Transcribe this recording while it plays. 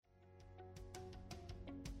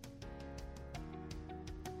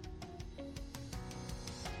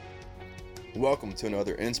Welcome to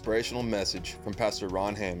another inspirational message from Pastor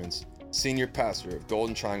Ron Hammonds, Senior Pastor of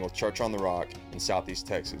Golden Triangle Church on the Rock in Southeast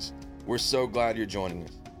Texas. We're so glad you're joining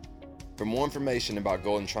us. For more information about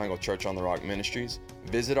Golden Triangle Church on the Rock Ministries,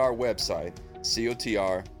 visit our website,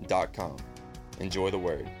 cotr.com. Enjoy the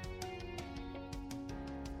Word.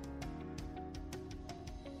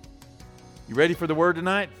 You ready for the Word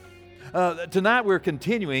tonight? Tonight we're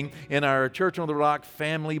continuing in our Church on the Rock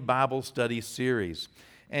Family Bible Study series.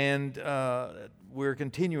 And we're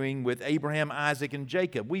continuing with Abraham, Isaac, and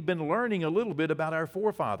Jacob. We've been learning a little bit about our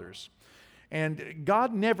forefathers. And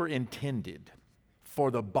God never intended for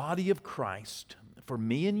the body of Christ, for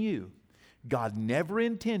me and you, God never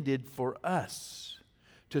intended for us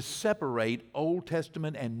to separate Old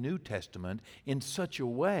Testament and New Testament in such a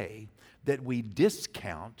way that we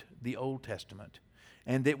discount the Old Testament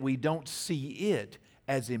and that we don't see it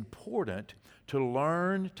as important to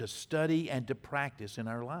learn, to study, and to practice in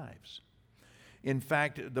our lives. In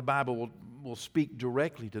fact, the Bible will speak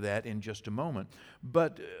directly to that in just a moment.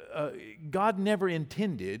 But God never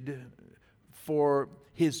intended for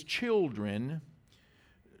His children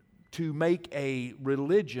to make a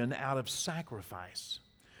religion out of sacrifice.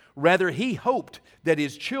 Rather, He hoped that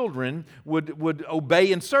His children would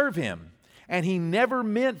obey and serve Him. And He never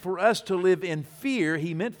meant for us to live in fear.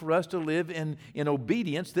 He meant for us to live in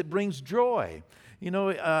obedience that brings joy. You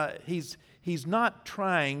know, He's not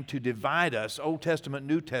trying to divide us, Old Testament,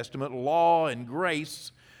 New Testament, law and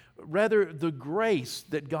grace. Rather, the grace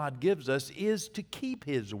that God gives us is to keep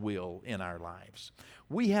His will in our lives.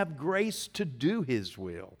 We have grace to do His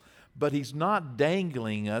will. But He's not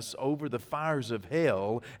dangling us over the fires of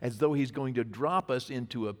hell as though He's going to drop us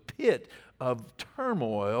into a pit of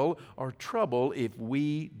turmoil or trouble if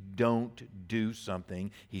we don't do something.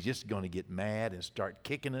 He's just going to get mad and start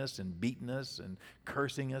kicking us and beating us and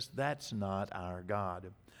cursing us. That's not our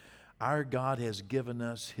God. Our God has given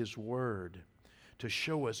us His Word to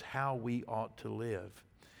show us how we ought to live.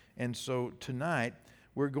 And so tonight,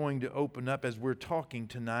 we're going to open up, as we're talking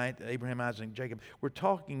tonight, Abraham, Isaac, and Jacob, we're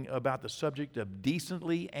talking about the subject of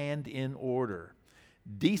decently and in order.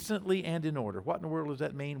 Decently and in order. What in the world does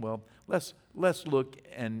that mean? Well, let's look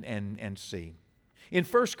and see. In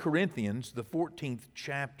 1 Corinthians, the 14th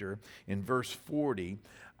chapter, in verse 40,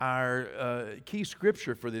 our key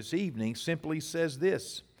scripture for this evening simply says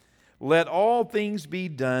this: "Let all things be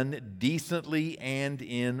done decently and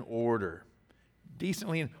in order."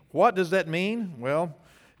 Decently. What does that mean? Well,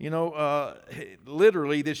 you know,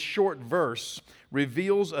 literally this short verse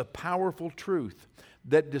reveals a powerful truth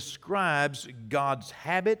that describes God's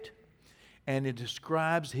habit and it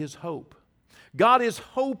describes His hope. God is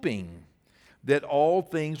hoping that all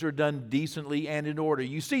things are done decently and in order.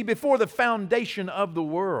 You see, before the foundation of the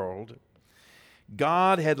world,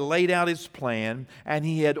 God had laid out His plan and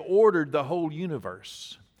He had ordered the whole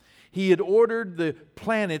universe. He had ordered the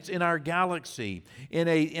planets in our galaxy in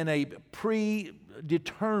a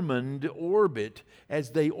predetermined orbit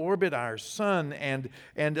as they orbit our sun, and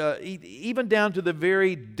even down to the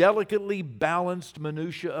very delicately balanced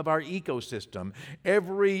minutia of our ecosystem.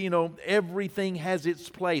 Everything has its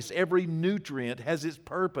place. Every nutrient has its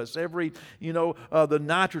purpose. The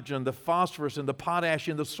nitrogen, the phosphorus, and the potash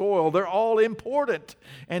in the soil, they're all important.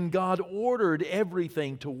 And God ordered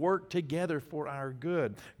everything to work together for our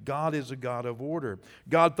good. God is a God of order.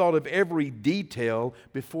 God thought of every detail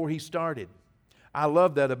before He started. I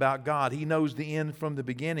love that about God. He knows the end from the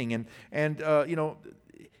beginning. And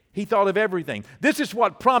He thought of everything. This is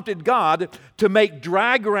what prompted God to make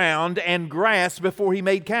dry ground and grass before He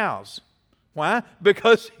made cows. Why?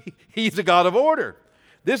 Because He's a God of order.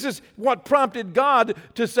 This is what prompted God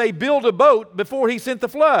to say, build a boat before He sent the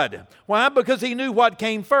flood. Why? Because He knew what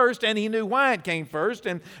came first and He knew why it came first.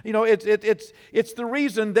 And, it's the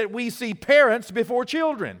reason that we see parents before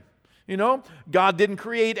children. God didn't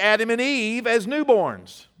create Adam and Eve as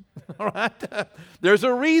newborns. All right? There's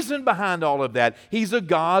a reason behind all of that. He's a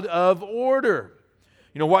God of order.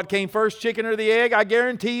 What came first, chicken or the egg? I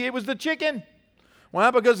guarantee it was the chicken.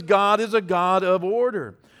 Why? Because God is a God of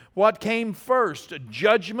order. What came first,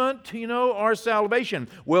 judgment, or salvation?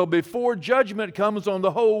 Well, before judgment comes on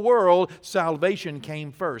the whole world, salvation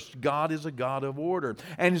came first. God is a God of order.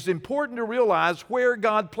 And it's important to realize where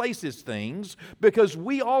God places things, because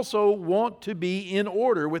we also want to be in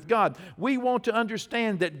order with God. We want to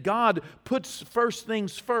understand that God puts first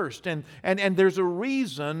things first, and there's a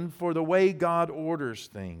reason for the way God orders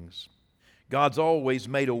things. God's always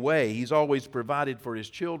made a way. He's always provided for His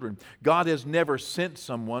children. God has never sent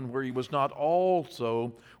someone where He was not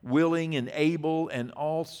also willing and able and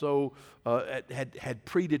also had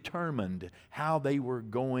predetermined how they were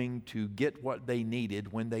going to get what they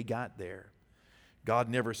needed when they got there. God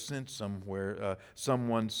never sent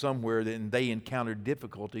someone somewhere and they encountered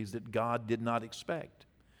difficulties that God did not expect.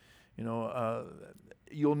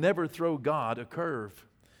 You'll never throw God a curve.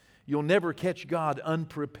 You'll never catch God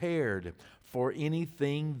unprepared for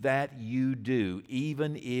anything that you do,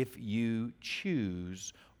 even if you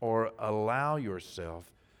choose or allow yourself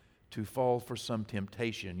to fall for some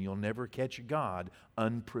temptation. You'll never catch God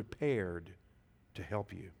unprepared to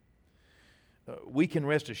help you. We can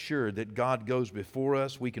rest assured that God goes before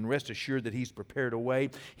us. We can rest assured that He's prepared a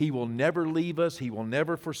way. He will never leave us. He will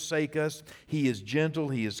never forsake us. He is gentle.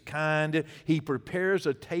 He is kind. He prepares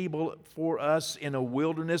a table for us in a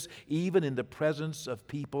wilderness, even in the presence of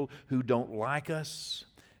people who don't like us,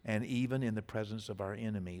 and even in the presence of our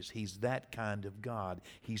enemies. He's that kind of God.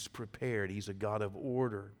 He's prepared. He's a God of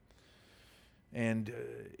order. And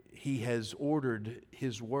He has ordered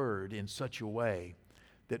His Word in such a way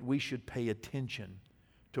that we should pay attention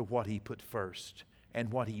to what He put first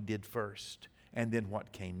and what He did first and then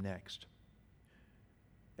what came next.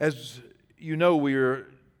 As you know, we're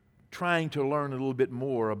trying to learn a little bit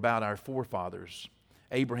more about our forefathers,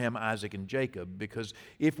 Abraham, Isaac, and Jacob, because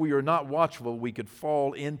if we are not watchful, we could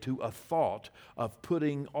fall into a thought of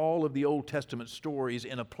putting all of the Old Testament stories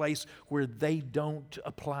in a place where they don't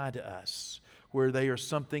apply to us, where they are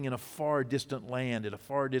something in a far distant land at a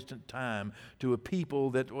far distant time to a people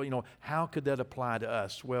that, how could that apply to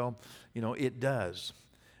us? Well, it does.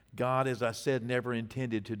 God, as I said, never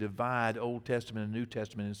intended to divide Old Testament and New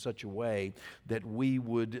Testament in such a way that we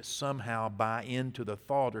would somehow buy into the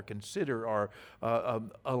thought or consider or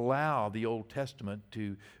allow the Old Testament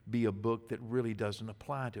to be a book that really doesn't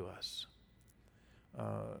apply to us.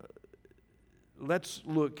 Let's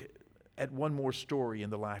look at one more story in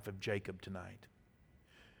the life of Jacob tonight.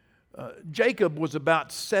 Jacob was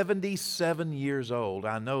about 77 years old.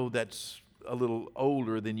 I know that's a little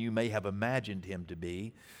older than you may have imagined him to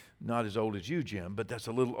be. Not as old as you, Jim, but that's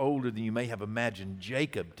a little older than you may have imagined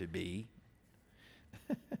Jacob to be.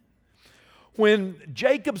 When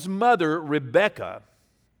Jacob's mother, Rebekah,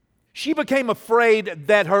 she became afraid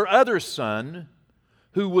that her other son,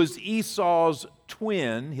 who was Esau's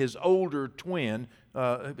twin, his older twin,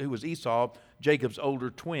 who was Esau, Jacob's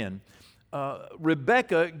older twin,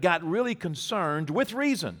 Rebekah got really concerned, with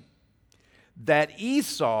reason, that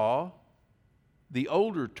Esau, the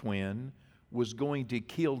older twin, was going to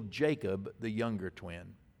kill Jacob, the younger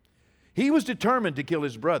twin. He was determined to kill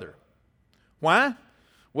his brother. Why?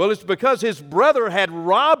 Well, it's because his brother had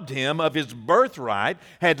robbed him of his birthright,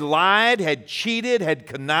 had lied, had cheated, had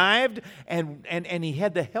connived, and he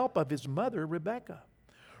had the help of his mother, Rebekah.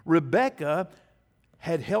 Rebekah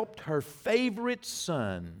had helped her favorite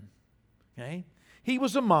son. Okay? He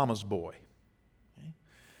was a mama's boy. Okay?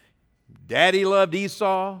 Daddy loved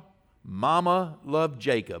Esau. Mama loved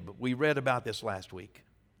Jacob. We read about this last week.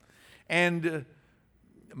 And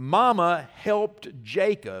Mama helped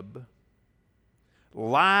Jacob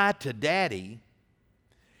lie to Daddy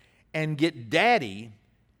and get Daddy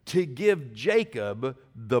to give Jacob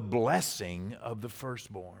the blessing of the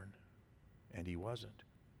firstborn. And he wasn't.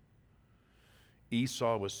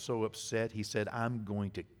 Esau was so upset, he said, I'm going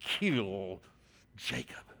to kill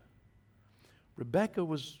Jacob. Rebekah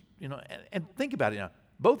was, and think about it now.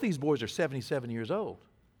 Both these boys are 77 years old.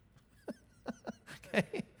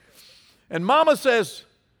 Okay? And Mama says,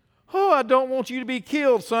 oh, I don't want you to be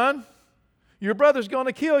killed, son. Your brother's going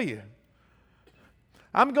to kill you.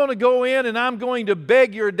 I'm going to go in and I'm going to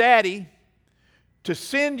beg your daddy to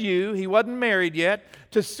send you, he wasn't married yet,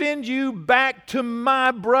 to send you back to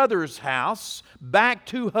my brother's house, back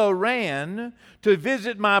to Haran, to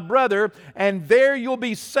visit my brother, and there you'll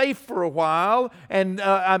be safe for a while. And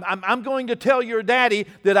I'm going to tell your daddy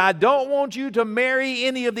that I don't want you to marry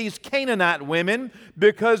any of these Canaanite women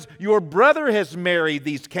because your brother has married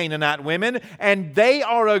these Canaanite women, and they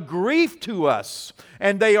are a grief to us.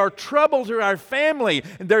 And they are trouble to our family,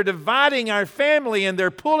 and they're dividing our family, and they're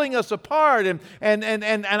pulling us apart, and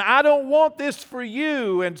I don't want this for you.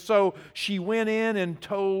 And so she went in and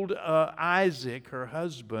told Isaac, her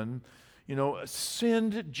husband,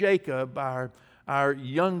 send Jacob, our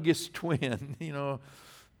youngest twin,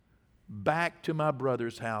 back to my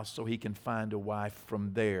brother's house so he can find a wife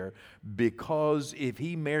from there, because if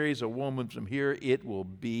he marries a woman from here, it will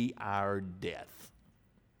be our death.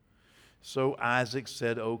 So Isaac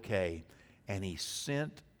said, okay, and he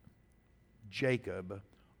sent Jacob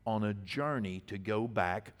on a journey to go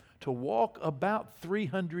back to walk about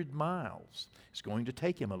 300 miles. It's going to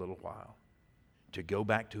take him a little while to go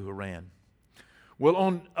back to Haran. Well,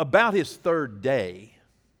 on about his third day,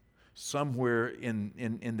 somewhere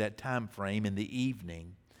in that time frame, in the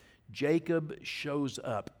evening, Jacob shows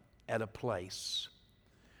up at a place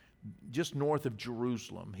just north of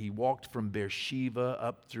Jerusalem. He walked from Beersheba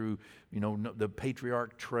up through, the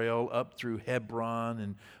Patriarch Trail, up through Hebron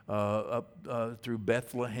and up through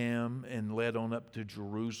Bethlehem, and led on up to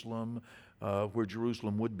Jerusalem, where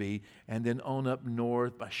Jerusalem would be, and then on up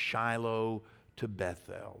north by Shiloh to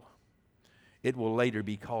Bethel. It will later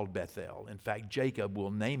be called Bethel. In fact, Jacob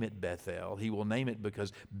will name it Bethel. He will name it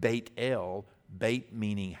because Beit El, Beit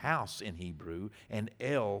meaning house in Hebrew, and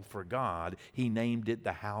El for God, he named it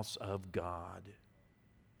the house of God.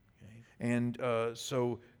 Okay? And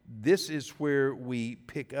so this is where we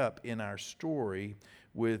pick up in our story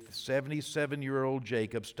with 77-year-old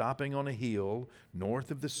Jacob stopping on a hill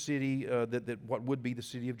north of the city, what would be the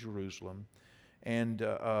city of Jerusalem. And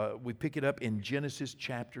we pick it up in Genesis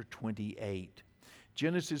chapter 28.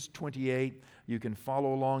 Genesis 28, you can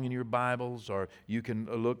follow along in your Bibles, or you can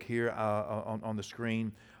look here on the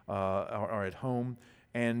screen or at home.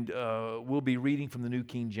 And we'll be reading from the New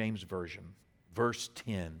King James Version. Verse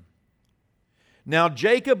 10. Now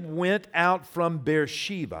Jacob went out from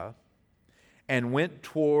Beersheba and went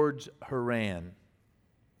towards Haran.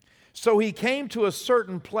 So he came to a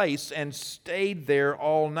certain place and stayed there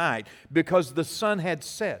all night, because the sun had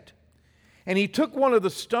set. And he took one of the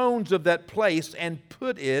stones of that place and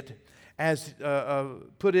put it as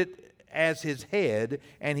his head,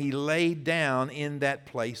 and he lay down in that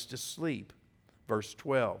place to sleep. Verse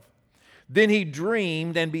 12. Then he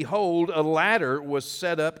dreamed, and behold, a ladder was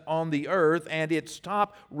set up on the earth, and its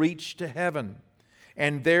top reached to heaven.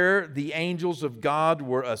 And there the angels of God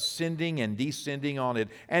were ascending and descending on it.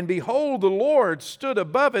 And behold, the Lord stood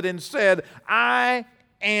above it and said, I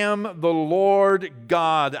am the Lord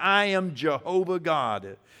God. I am Jehovah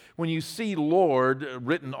God. When you see Lord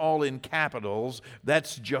written all in capitals,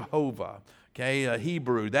 that's Jehovah. Okay,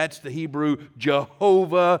 Hebrew, that's the Hebrew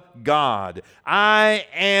Jehovah God. I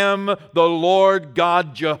am the Lord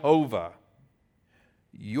God Jehovah.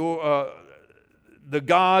 The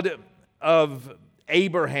God of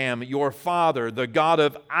Abraham, your father, the God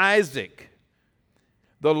of Isaac.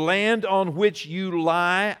 The land on which you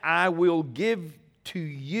lie, I will give to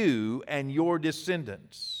you and your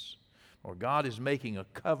descendants. Or God is making a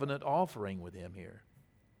covenant offering with him here.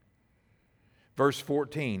 Verse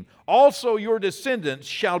 14, also your descendants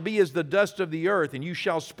shall be as the dust of the earth, and you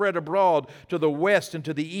shall spread abroad to the west and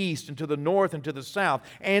to the east and to the north and to the south.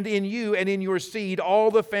 And in you and in your seed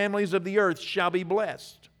all the families of the earth shall be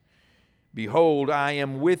blessed. Behold, I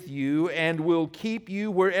am with you and will keep you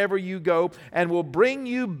wherever you go, and will bring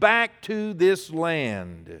you back to this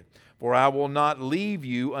land. For I will not leave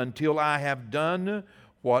you until I have done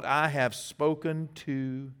what I have spoken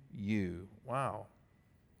to you. Wow.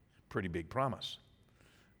 Pretty big promise.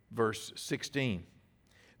 Verse 16.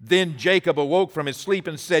 Then Jacob awoke from his sleep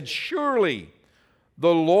and said, surely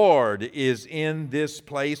the Lord is in this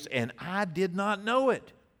place, and I did not know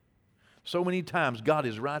it. So many times God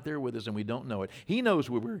is right there with us and we don't know it. He knows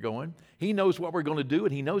where we're going. He knows what we're going to do,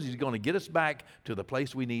 and He knows He's going to get us back to the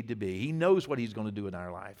place we need to be. He knows what He's going to do in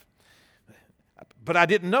our life. But I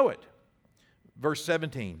didn't know it. Verse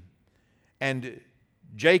 17. And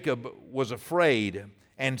Jacob was afraid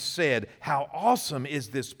and said, how awesome is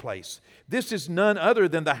this place! This is none other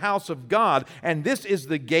than the house of God, and this is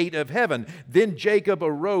the gate of heaven. Then Jacob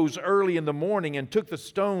arose early in the morning and took the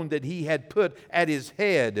stone that he had put at his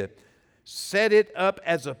head, set it up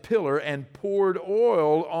as a pillar, and poured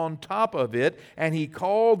oil on top of it, and he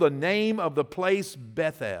called the name of the place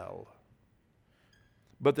Bethel.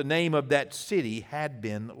 But the name of that city had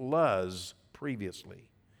been Luz previously.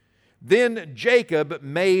 Then Jacob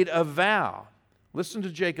made a vow. Listen to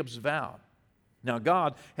Jacob's vow. Now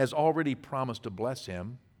God has already promised to bless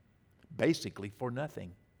him, basically for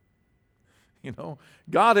nothing. You know,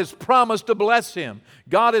 God has promised to bless him.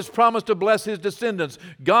 God has promised to bless his descendants.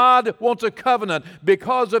 God wants a covenant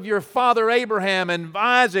because of your father Abraham and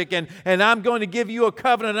Isaac, and I'm going to give you a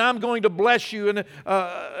covenant, and I'm going to bless you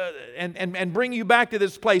and bring you back to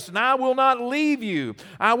this place. And I will not leave you.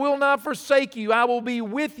 I will not forsake you. I will be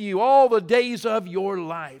with you all the days of your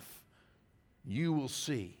life. You will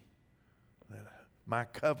see that my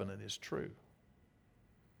covenant is true.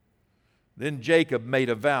 Then Jacob made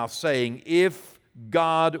a vow, saying, if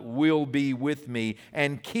God will be with me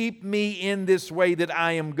and keep me in this way that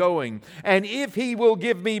I am going, and if He will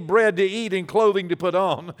give me bread to eat and clothing to put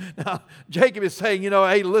on. Now, Jacob is saying,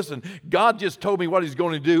 hey, listen, God just told me what He's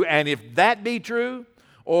going to do, and if that be true,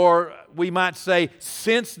 or we might say,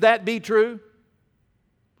 since that be true,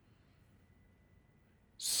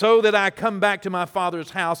 so that I come back to my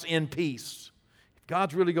father's house in peace.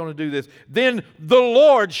 God's really going to do this, then the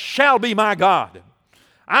Lord shall be my God.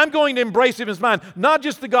 I'm going to embrace Him as mine. Not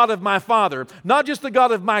just the God of my father, not just the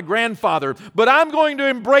God of my grandfather, but I'm going to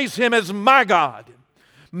embrace Him as my God.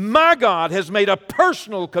 My God has made a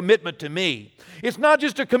personal commitment to me. It's not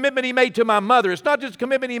just a commitment He made to my mother. It's not just a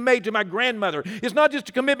commitment He made to my grandmother. It's not just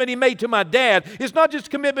a commitment He made to my dad. It's not just a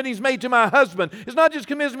commitment He's made to my husband. It's not just a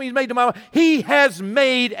commitment He's made to my wife. He has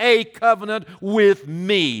made a covenant with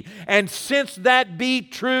me. And since that be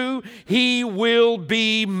true, He will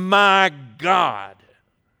be my God.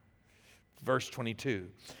 Verse 22.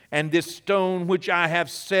 And this stone which I have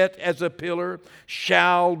set as a pillar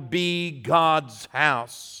shall be God's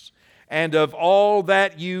house. And of all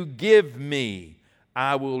that you give me,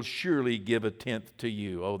 I will surely give a tenth to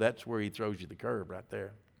you. Oh, that's where He throws you the curve right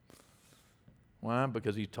there. Why?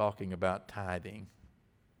 Because He's talking about tithing.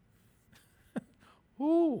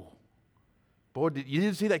 Ooh. Boy, you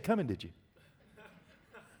didn't see that coming, did you?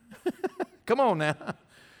 Come on now.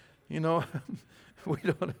 You know, we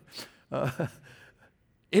don't...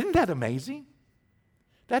 Isn't that amazing?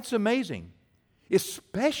 That's amazing.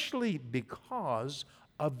 Especially because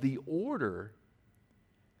of the order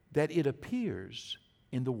that it appears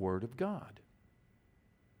in the Word of God.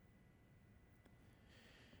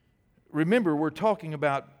 Remember, we're talking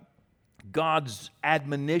about God's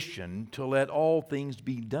admonition to let all things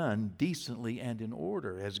be done decently and in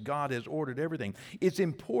order, as God has ordered everything. It's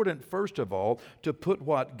important, first of all, to put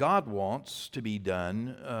what God wants to be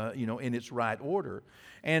done, in its right order.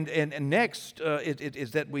 And next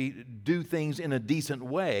is that we do things in a decent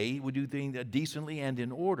way. We do things decently and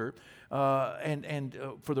in order, and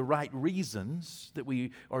for the right reasons, that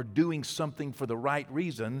we are doing something for the right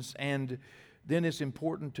reasons. And then it's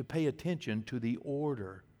important to pay attention to the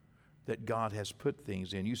order that God has put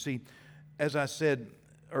things in. You see, as I said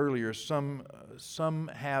earlier, some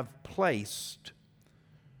have placed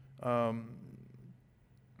the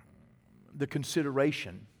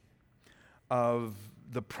consideration of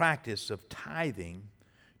the practice of tithing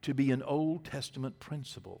to be an Old Testament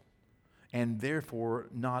principle and therefore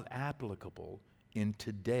not applicable in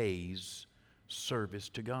today's service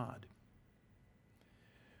to God.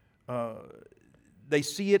 They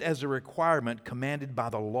see it as a requirement commanded by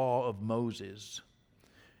the law of Moses.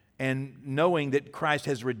 And knowing that Christ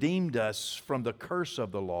has redeemed us from the curse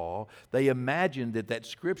of the law, they imagine that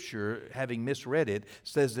Scripture, having misread it,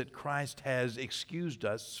 says that Christ has excused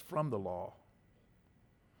us from the law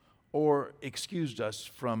or excused us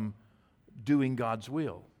from doing God's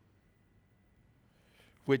will,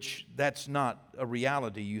 which that's not a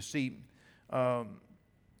reality. You see,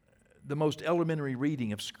 the most elementary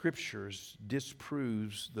reading of Scriptures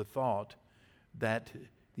disproves the thought that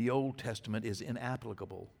the Old Testament is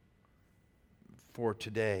inapplicable for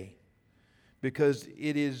today, because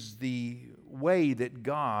it is the way that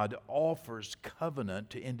God offers covenant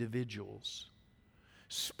to individuals,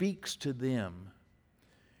 speaks to them,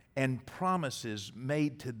 and promises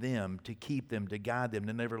made to them to keep them, to guide them,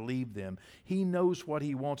 to never leave them. He knows what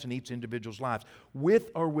He wants in each individual's lives, with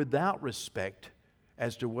or without respect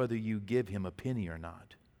as to whether you give Him a penny or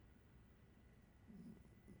not.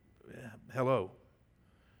 Hello.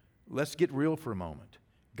 Let's get real for a moment.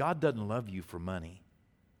 God doesn't love you for money.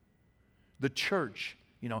 The church,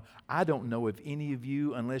 I don't know if any of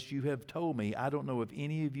you, unless you have told me, I don't know if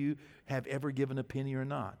any of you have ever given a penny or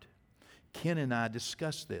not. Ken and I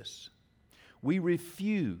discussed this. We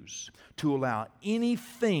refuse to allow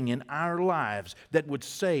anything in our lives that would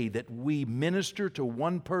say that we minister to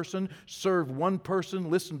one person, serve one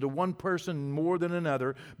person, listen to one person more than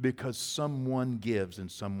another because someone gives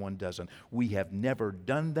and someone doesn't. We have never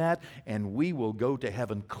done that, and we will go to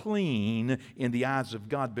heaven clean in the eyes of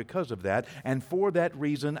God because of that. And for that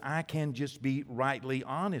reason, I can just be rightly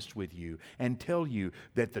honest with you and tell you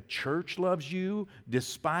that the church loves you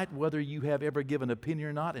despite whether you have ever given a penny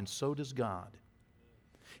or not, and so does God.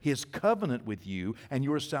 His covenant with you and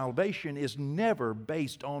your salvation is never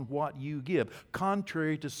based on what you give,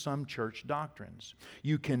 contrary to some church doctrines.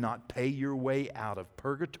 You cannot pay your way out of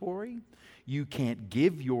purgatory. You can't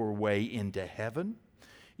give your way into heaven.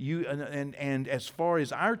 And as far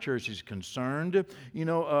as our church is concerned,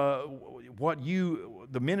 the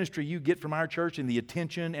ministry you get from our church and the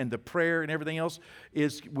attention and the prayer and everything else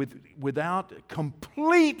is without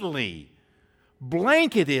completely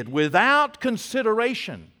blanketed, without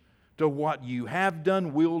consideration to what you have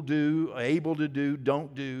done, will do, able to do,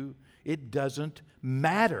 don't do. It doesn't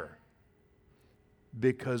matter,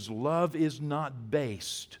 because love is not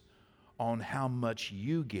based on how much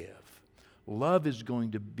you give. Love is going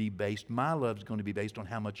to be based, my love is going to be based on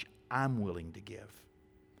how much I'm willing to give,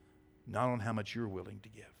 not on how much you're willing to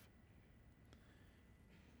give.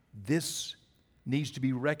 This needs to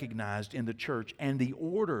be recognized in the church, and the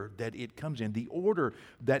order that it comes in, the order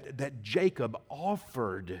that Jacob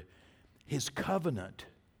offered his covenant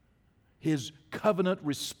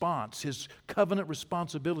response, his covenant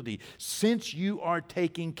responsibility. Since you are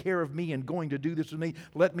taking care of me and going to do this with me,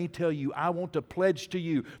 let me tell you, I want to pledge to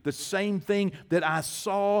you the same thing that I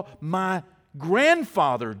saw my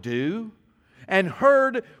grandfather do and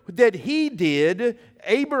heard that he did.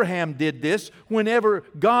 Abraham did this whenever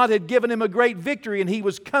God had given him a great victory and he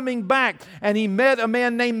was coming back, and he met a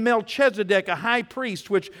man named Melchizedek, a high priest,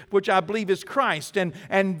 which I believe is Christ. And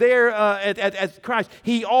there at Christ,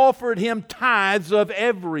 he offered him tithes of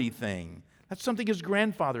everything. That's something his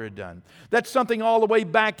grandfather had done. That's something all the way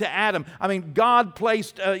back to Adam. I mean, God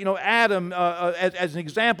placed Adam as an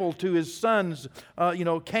example to his sons,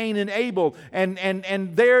 Cain and Abel,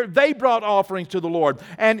 and there they brought offerings to the Lord.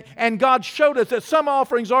 And God showed us that some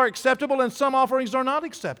offerings are acceptable and some offerings are not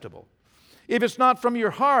acceptable. If it's not from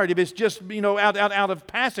your heart, if it's just out of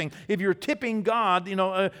passing, if you're tipping God,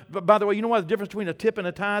 by the way, you know what the difference between a tip and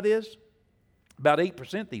a tithe is? About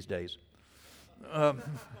 8% these days.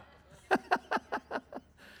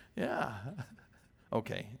 Yeah.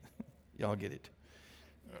 Okay. Y'all get it.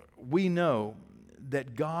 We know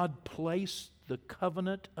that God placed the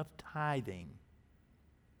covenant of tithing.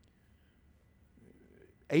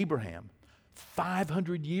 Abraham,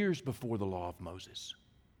 500 years before the law of Moses.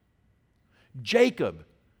 Jacob,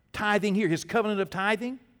 tithing here, his covenant of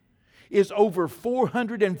tithing is over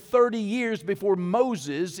 430 years before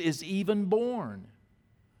Moses is even born.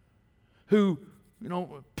 Who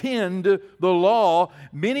penned the law.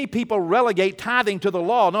 Many people relegate tithing to the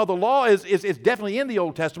law. No, the law is definitely in the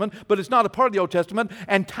Old Testament, but it's not a part of the Old Testament.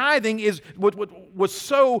 And tithing is what was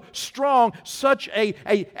so strong, such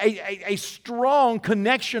a strong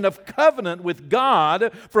connection of covenant with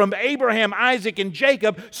God from Abraham, Isaac, and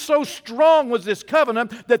Jacob. So strong was this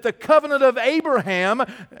covenant that the covenant of Abraham,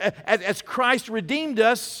 as Christ redeemed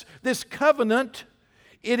us, this covenant,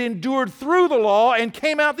 it endured through the law and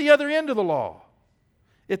came out the other end of the law.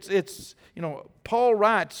 Paul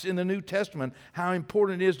writes in the New Testament how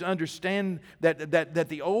important it is to understand that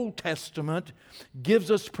the Old Testament gives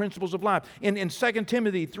us principles of life. In 2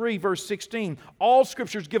 Timothy 3, verse 16, all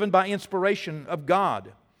Scripture is given by inspiration of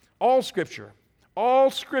God. All Scripture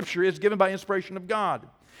is given by inspiration of God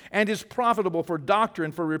and is profitable for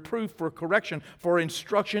doctrine, for reproof, for correction, for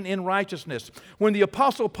instruction in righteousness. When the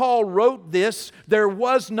Apostle Paul wrote this, there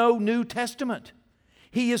was no New Testament.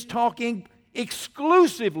 He is talking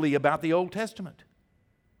exclusively about the Old Testament.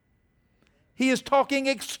 He is talking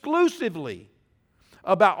exclusively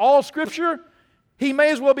about all Scripture. He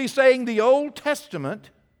may as well be saying the Old Testament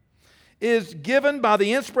is given by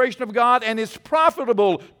the inspiration of God and is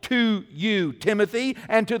profitable to you, Timothy,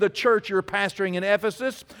 and to the church you're pastoring in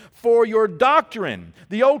Ephesus for your doctrine.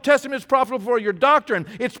 The Old Testament is profitable for your doctrine.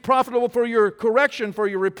 It's profitable for your correction, for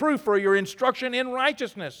your reproof, for your instruction in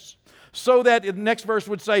righteousness. So that, the next verse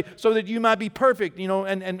would say, so that you might be perfect,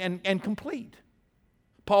 and complete.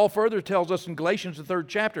 Paul further tells us in Galatians, the 3rd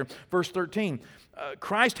chapter, verse 13,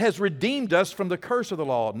 Christ has redeemed us from the curse of the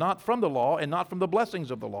law, not from the law and not from the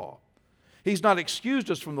blessings of the law. He's not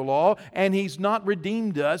excused us from the law, and He's not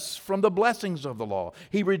redeemed us from the blessings of the law.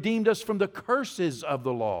 He redeemed us from the curses of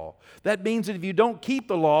the law. That means that if you don't keep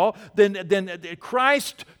the law, then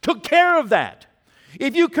Christ took care of that.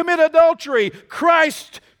 If you commit adultery,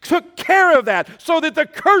 Christ took care of that so that the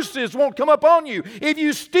curses won't come upon you. If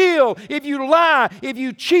you steal, if you lie, if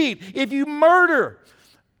you cheat, if you murder,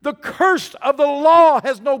 the curse of the law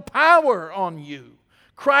has no power on you.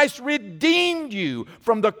 Christ redeemed you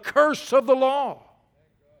from the curse of the law.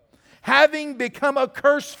 Having become a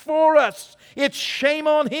curse for us, it's shame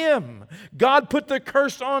on Him. God put the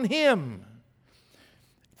curse on Him.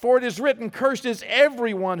 For it is written, cursed is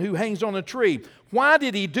everyone who hangs on a tree. Why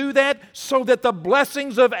did He do that? So that the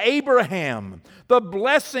blessings of Abraham,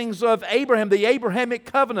 the Abrahamic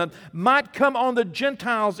covenant, might come on the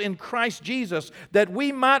Gentiles in Christ Jesus, that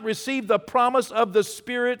we might receive the promise of the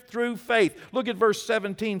Spirit through faith. Look at verse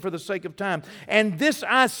 17 for the sake of time. And this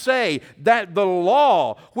I say, that the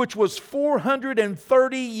law, which was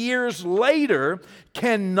 430 years later,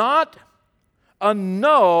 cannot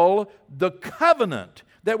annul the covenant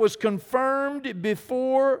that was confirmed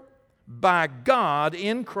before by God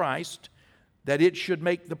in Christ, that it should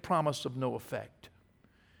make the promise of no effect.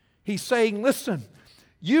 He's saying, listen,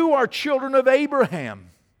 you are children of Abraham.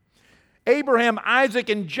 Abraham, Isaac,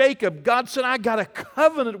 and Jacob. God said, I got a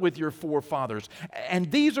covenant with your forefathers.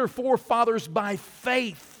 And these are forefathers by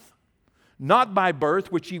faith, not by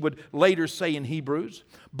birth, which he would later say in Hebrews,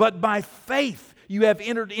 but by faith you have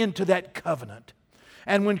entered into that covenant.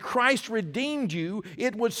 And when Christ redeemed you,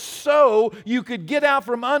 it was so you could get out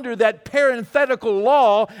from under that parenthetical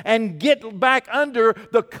law and get back under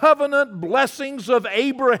the covenant blessings of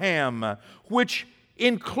Abraham, which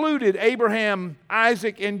included Abraham,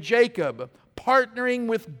 Isaac, and Jacob partnering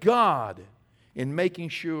with God in making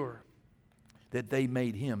sure that they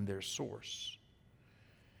made Him their source.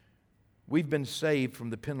 We've been saved from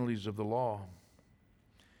the penalties of the law.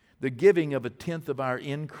 The giving of 1/10 of our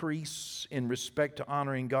increase in respect to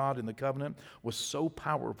honoring God in the covenant was so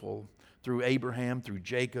powerful through Abraham, through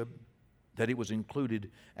Jacob, that it was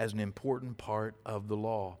included as an important part of the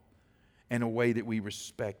law and a way that we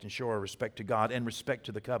respect and show our respect to God and respect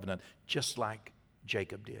to the covenant, just like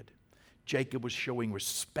Jacob did. Jacob was showing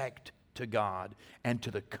respect to God and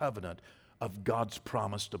to the covenant of God's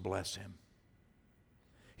promise to bless him.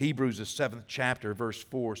 Hebrews, the 7th chapter, verse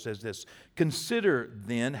 4 says this, "Consider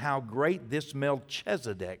then how great this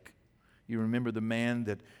Melchizedek," you remember the man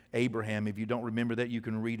that Abraham, if you don't remember that, you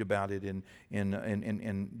can read about it in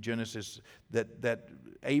Genesis, that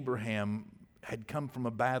Abraham had come from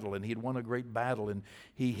a battle and he had won a great battle and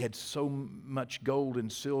he had so much gold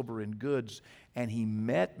and silver and goods, and he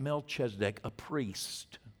met Melchizedek, a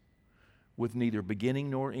priest with neither beginning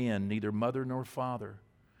nor end, neither mother nor father.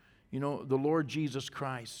 You know, the Lord Jesus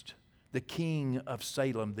Christ, the King of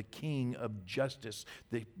Salem, the King of justice,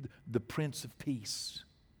 the Prince of Peace.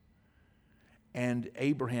 And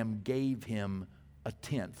Abraham gave him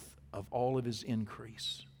 1/10 of all of his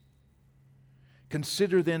increase.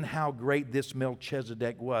 Consider then how great this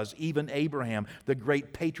Melchizedek was. Even Abraham, the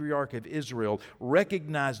great patriarch of Israel,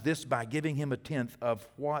 recognized this by giving him 1/10 of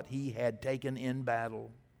what he had taken in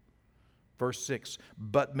battle. Verse 6,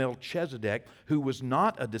 "But Melchizedek, who was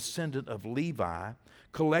not a descendant of Levi,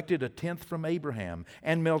 collected 1/10 from Abraham.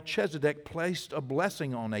 And Melchizedek placed a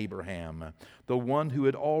blessing on Abraham, the one who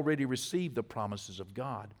had already received the promises of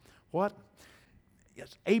God." What?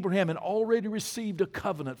 Yes, Abraham had already received a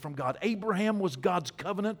covenant from God. Abraham was God's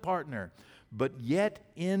covenant partner. But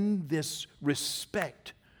yet in this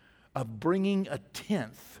respect of bringing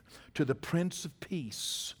 1/10 to the Prince of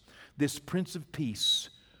Peace, this Prince of Peace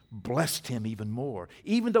blessed him even more.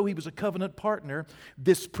 Even though he was a covenant partner,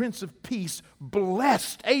 this Prince of Peace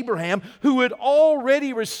blessed Abraham, who had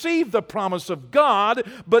already received the promise of God,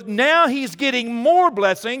 but now he's getting more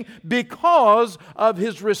blessing because of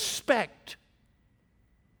his respect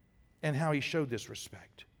and how he showed this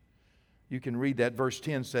respect. You can read that. Verse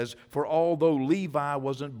 10 says, "For although Levi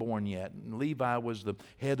wasn't born yet," and Levi was the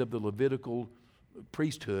head of the Levitical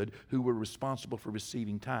priesthood who were responsible for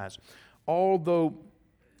receiving tithes. "Although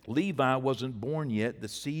Levi wasn't born yet, the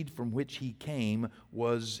seed from which he came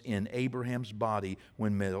was in Abraham's body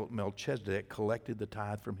when Melchizedek collected the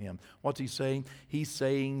tithe from him." What's he saying? He's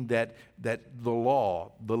saying that the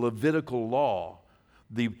law, the Levitical law,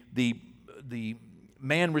 the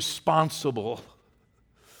man responsible,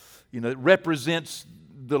 that represents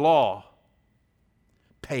the law,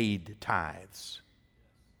 paid tithes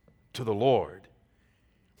to the Lord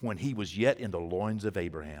when he was yet in the loins of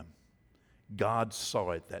Abraham. God saw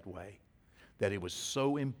it that way, that it was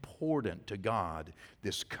so important to God,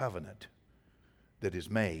 this covenant that is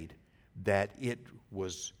made, that it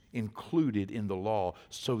was included in the law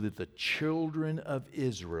so that the children of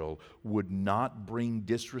Israel would not bring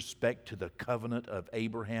disrespect to the covenant of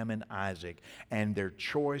Abraham and Isaac and their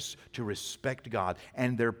choice to respect God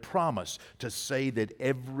and their promise to say that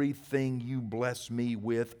everything you bless me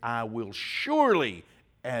with, I will surely,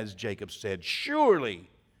 as Jacob said, surely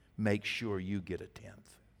make sure you get 1/10.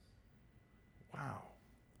 Wow.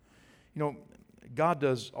 God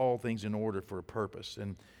does all things in order for a purpose,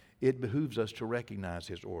 and it behooves us to recognize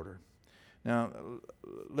His order. Now,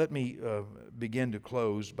 let me begin to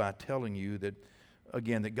close by telling you that,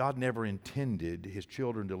 again, that God never intended His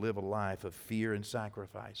children to live a life of fear and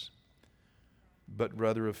sacrifice, but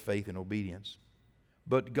rather of faith and obedience.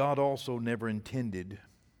 But God also never intended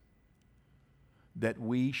that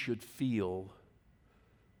we should feel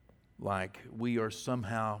like we are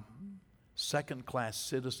somehow second-class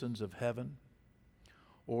citizens of heaven,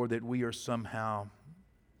 or that we are somehow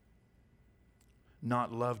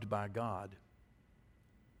not loved by God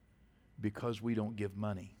because we don't give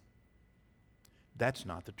money. That's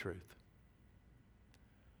not the truth.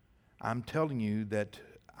 I'm telling you that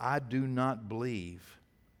I do not believe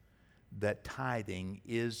that tithing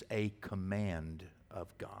is a command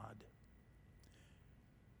of God.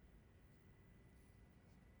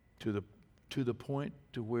 To the point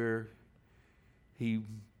to where He's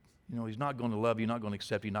not going to love you, not going to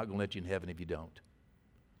accept you, not going to let you in heaven if you don't.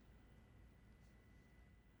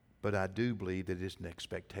 But I do believe that it's an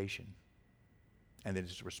expectation and that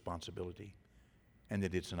it's a responsibility and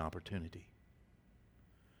that it's an opportunity.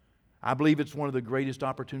 I believe it's one of the greatest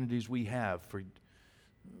opportunities we have for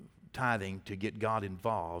tithing to get God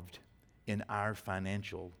involved in our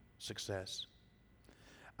financial success.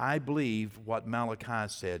 I believe what Malachi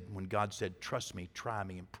said when God said, "Trust me, try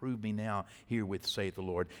me, and prove me now herewith, saith the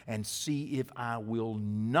Lord, and see if I will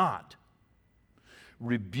not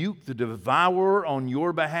rebuke the devourer on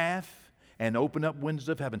your behalf and open up windows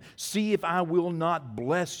of heaven. See if I will not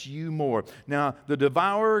bless you more." Now, the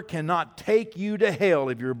devourer cannot take you to hell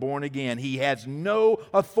if you're born again. He has no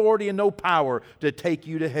authority and no power to take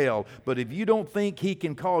you to hell. But if you don't think he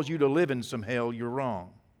can cause you to live in some hell, you're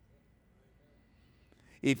wrong.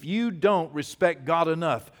 If you don't respect God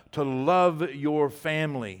enough to love your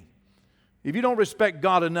family, if you don't respect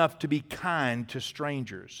God enough to be kind to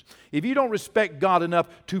strangers, if you don't respect God enough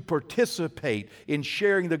to participate in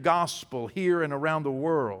sharing the gospel here and around the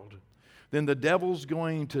world, then the devil's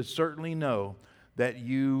going to certainly know that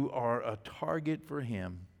you are a target for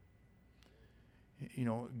him. You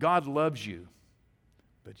know, God loves you,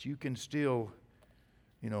 but you can still,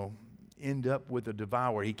 end up with a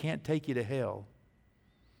devourer. He can't take you to hell,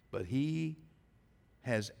 but he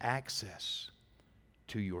has access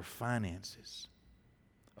to your finances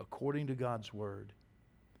according to God's word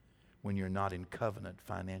when you're not in covenant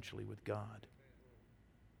financially with God.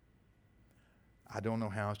 I don't know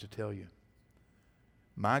how else to tell you.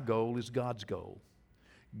 My goal is God's goal.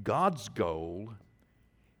 God's goal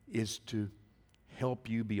is to help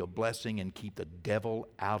you be a blessing and keep the devil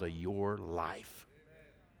out of your life.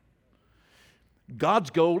 God's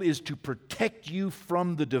goal is to protect you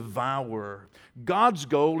from the devourer. God's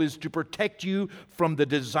goal is to protect you from the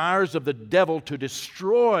desires of the devil to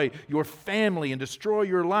destroy your family and destroy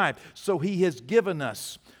your life. So He has given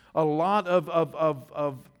us a lot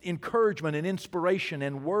of encouragement and inspiration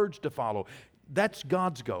and words to follow. That's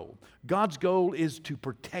God's goal. God's goal is to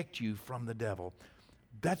protect you from the devil.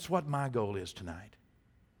 That's what my goal is tonight,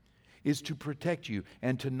 is to protect you.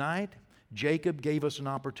 And tonight, Jacob gave us an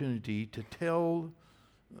opportunity to tell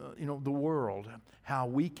the world how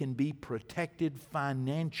we can be protected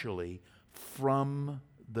financially from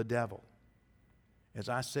the devil. As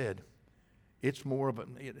I said, it's more of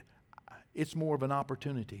an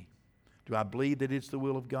opportunity. Do I believe that it's the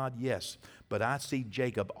will of God? Yes. But I see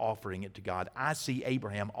Jacob offering it to God. I see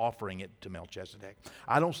Abraham offering it to Melchizedek.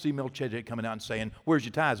 I don't see Melchizedek coming out and saying, "Where's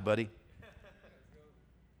your tithes, buddy?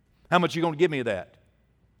 How much are you going to give me of that?"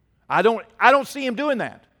 I don't see him doing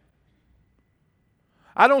that.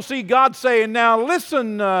 I don't see God saying, "Now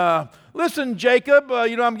listen, Jacob,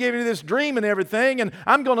 I'm giving you this dream and everything, and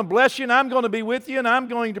I'm going to bless you, and I'm going to be with you, and I'm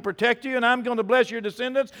going to protect you, and I'm going to bless your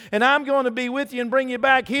descendants, and I'm going to be with you and bring you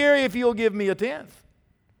back here if you'll give me a tenth."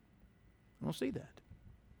 I don't see that.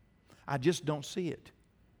 I just don't see it.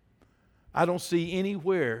 I don't see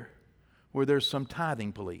anywhere where there's some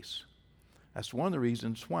tithing police. That's one of the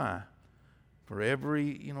reasons why. For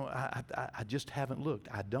every, I just haven't looked.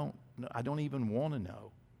 I don't even want to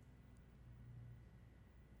know.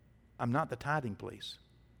 I'm not the tithing police.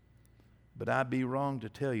 But I'd be wrong to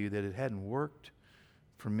tell you that it hadn't worked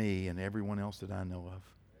for me and everyone else that I know of.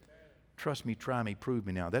 Trust me, try me, prove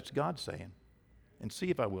me now. That's God saying. And see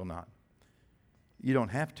if I will not. You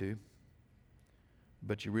don't have to,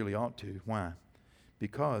 but you really ought to. Why?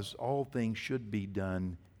 Because all things should be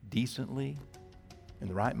done decently, in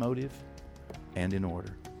the right motive, and in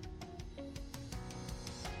order.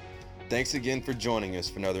 Thanks again for joining us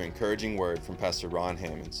for another encouraging word from Pastor Ron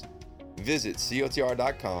Hammonds. Visit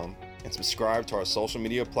cotr.com and subscribe to our social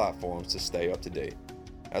media platforms to stay up to date.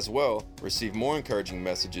 As well, receive more encouraging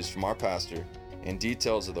messages from our pastor and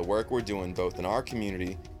details of the work we're doing both in our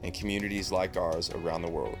community and communities like ours around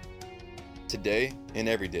the world. Today and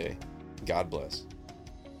every day, God bless.